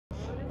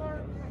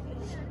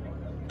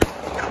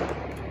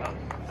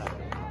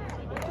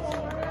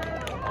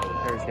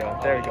go.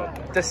 There we go.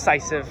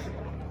 Decisive.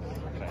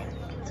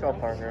 Let's go,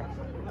 Parker.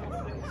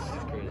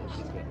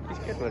 He's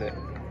good with it.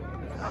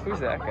 Who's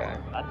that guy?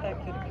 Not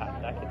that kid.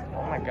 That kid's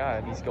Oh my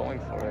god, he's going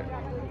for it.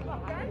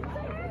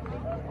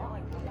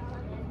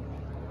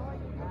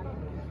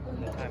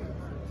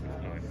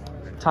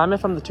 Time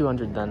it from the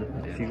 200 then,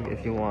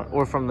 if you want,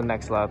 or from the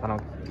next lap. I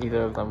don't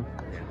either of them.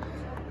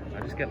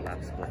 I'll just get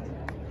lap split.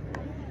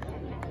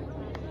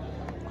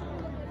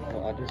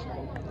 Well, I'll just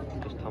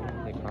tell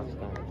them they cross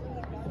down.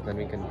 Then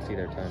we can see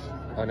their time.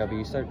 Oh no, but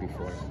you started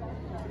before.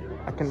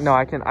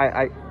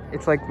 I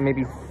it's like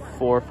maybe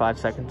 4 or 5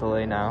 second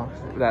delay now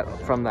that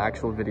from the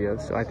actual video,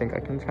 so I think I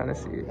can kind of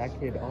see it. That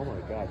kid, oh my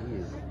god, he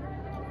is.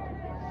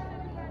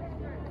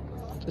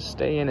 Just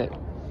stay in it.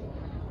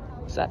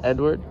 Is that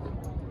Edward?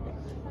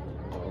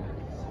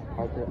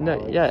 Parker, No,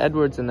 Alex. yeah,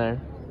 Edward's in there,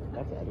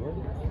 That's Edward?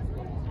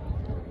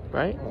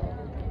 right? Oh,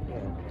 yeah.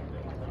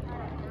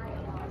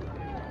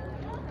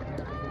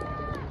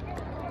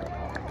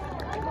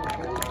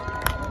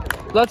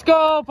 Let's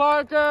go,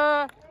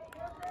 Parker!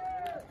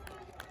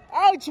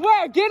 Alex,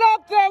 where? Get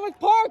up there with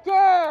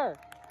Parker!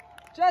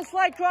 Just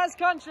like cross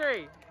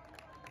country.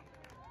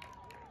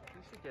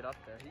 He should get up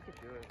there. He could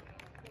do it.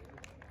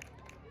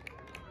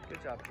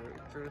 Good job, Drew.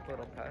 Drew's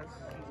little pass.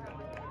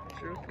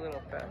 Drew's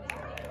little pass.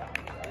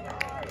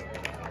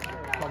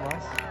 Come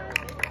on.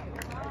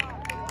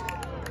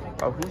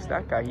 Oh, who's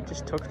that guy? He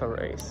just took the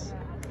race.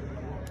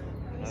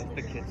 That's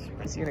the kid.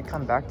 Is he gonna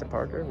come back to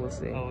Parker? We'll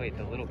see. Oh wait,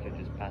 the little kid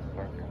just passed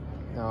Parker.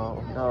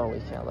 No, we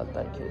can't let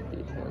that kid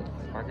beat him.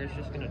 Parker's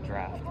just gonna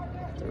draft.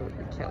 Dude,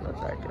 we can't let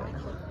that go.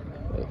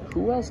 Wait,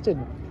 who else did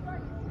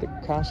the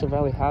Castro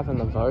Valley have in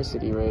the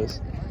varsity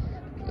race?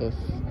 If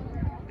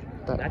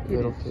that kid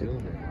little is kid,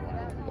 zoomer.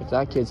 if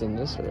that kid's in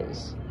this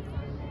race,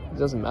 it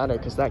doesn't matter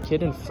because that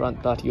kid in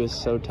front thought he was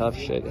so tough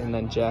shit, and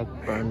then Jack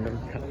burned him.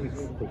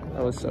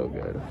 That was so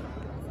good.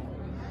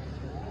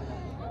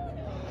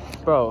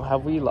 Bro,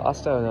 have we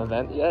lost an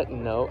event yet?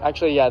 No.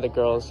 Actually, yeah, the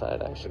girls'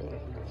 side, actually.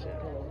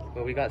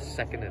 But we got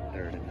second and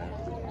third in that.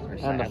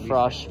 And the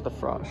frosh.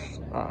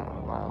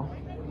 Oh, wow.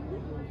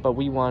 But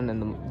we won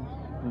and the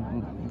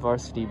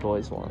varsity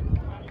boys won.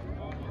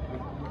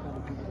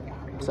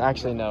 So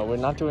actually, no, we're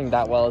not doing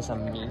that well as a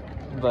meet,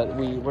 but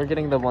we're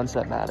getting the ones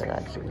that matter,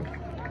 actually.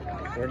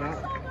 We're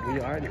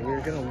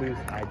gonna lose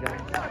high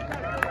jump.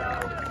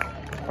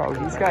 Bro,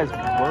 these guys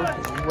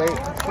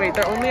working. Wait,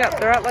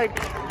 they're at like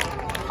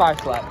 5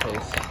 flat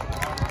pace.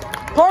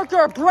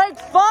 Parker, break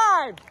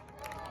 5!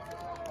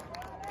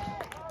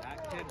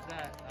 That kid's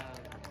at,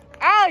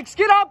 Alex,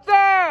 get up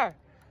there!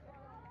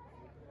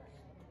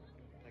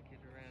 that kid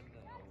ran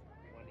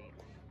 1:8.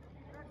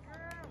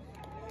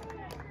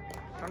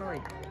 Kind of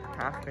like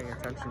half paying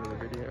attention to the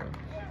video.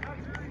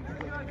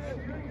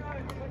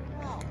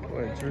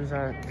 Wait, Drew's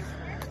at...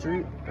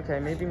 okay,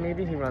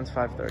 maybe he runs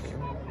 5:30.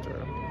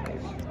 Drew,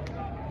 maybe.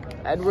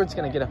 Edward's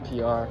gonna get a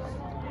PR.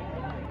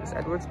 Because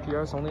Edward's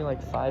PR is only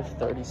like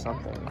 5:30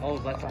 something. Oh,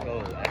 let's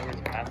go.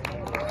 Edward's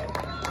passing.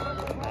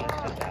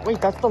 Wait,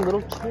 that's the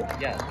little kid?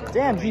 Yeah.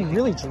 Damn, he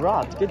really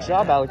dropped. Good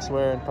job, Alex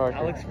Ware and Parker.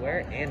 Alex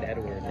Ware and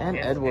Edward. And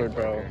Edward,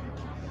 bro. Alex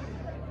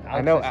I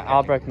know is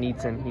Albrecht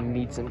needs him. He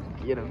needs him.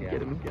 Get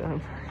him. Yeah.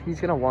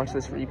 He's gonna watch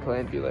this replay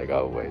and be like,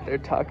 "Oh wait, they're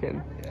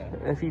talking."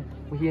 Yeah. If he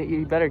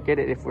better get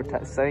it if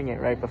we're saying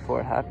it right before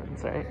it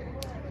happens, right?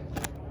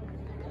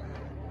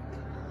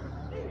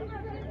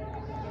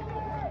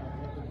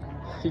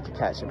 He could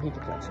catch him.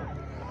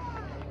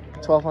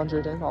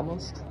 1,200 in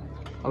almost.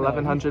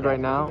 1,100 right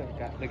now.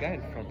 The guy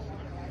in front.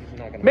 He's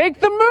not gonna Make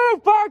the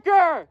move,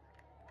 Parker!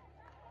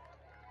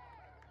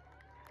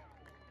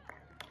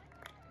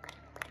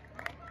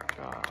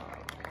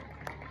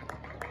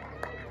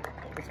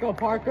 Let's go,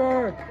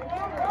 Parker!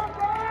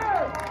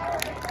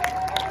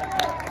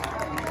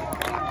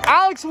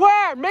 Alex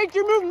Ware, make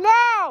your move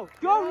now!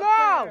 Go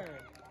now!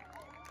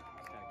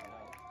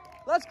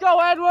 Let's go,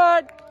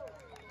 Edward!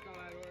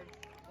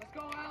 Let's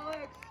go,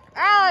 Alex!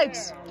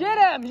 Alex, get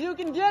him! You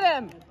can get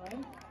him!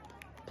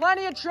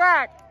 Plenty of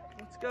track!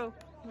 Let's go.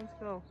 This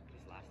last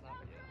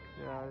lap again.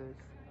 Yeah,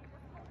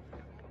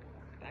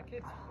 That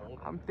kid's old.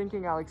 I'm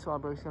thinking Alex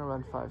Swaberg's gonna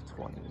run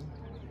 5:20.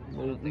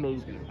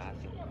 Maybe.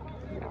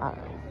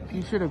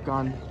 He should have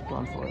gone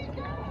for it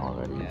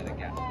already. Yeah, the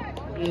gap.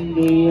 In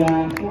the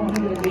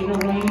 400 meter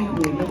range,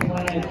 we just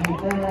want to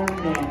confirm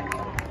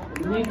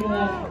that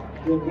Nicholas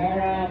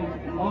Rivera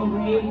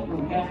Mongrave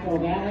from Castro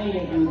Valley.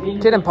 If you didn't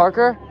Get him,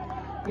 Parker!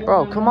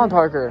 Bro, come on,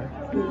 Parker.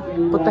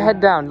 Put the head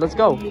down. Let's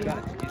go. go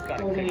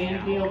to the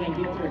infield and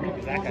get your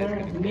hip cover.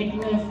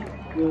 Nicholas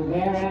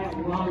Rivera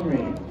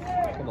Mongrave.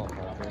 Come on,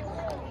 Parker.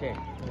 Okay,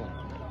 come on.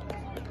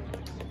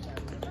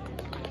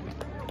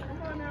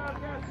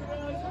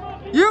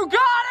 You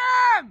got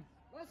him!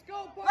 Let's go,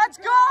 Parker! Let's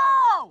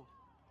go!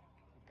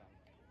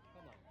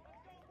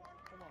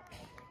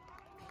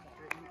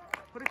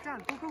 Put it down.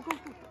 Go.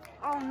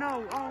 Oh,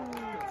 no. Oh.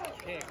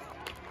 Kick.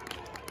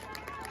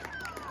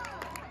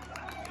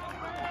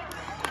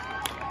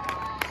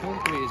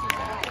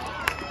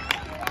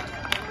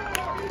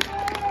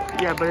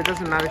 Yeah, but it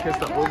doesn't matter because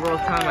the overall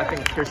time, I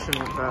think Christian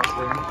went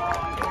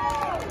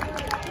faster.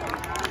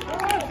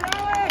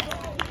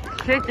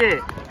 Kick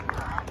it.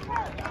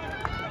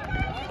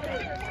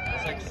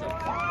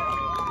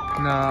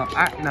 No,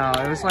 no,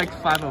 it was like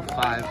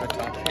 5:05 the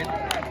top speed.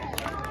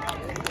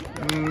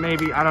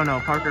 Maybe, I don't know.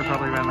 Parker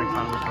probably ran like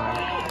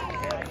 5:05.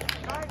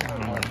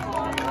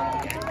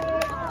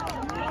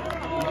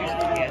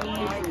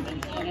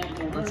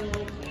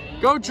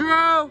 Go,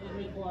 Drew!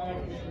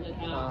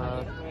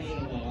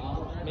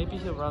 Maybe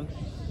he'll run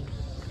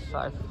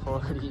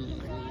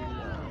 5:40.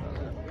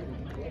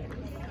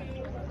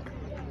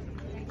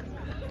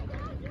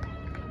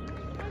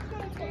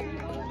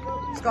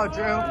 Let's go,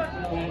 Drew.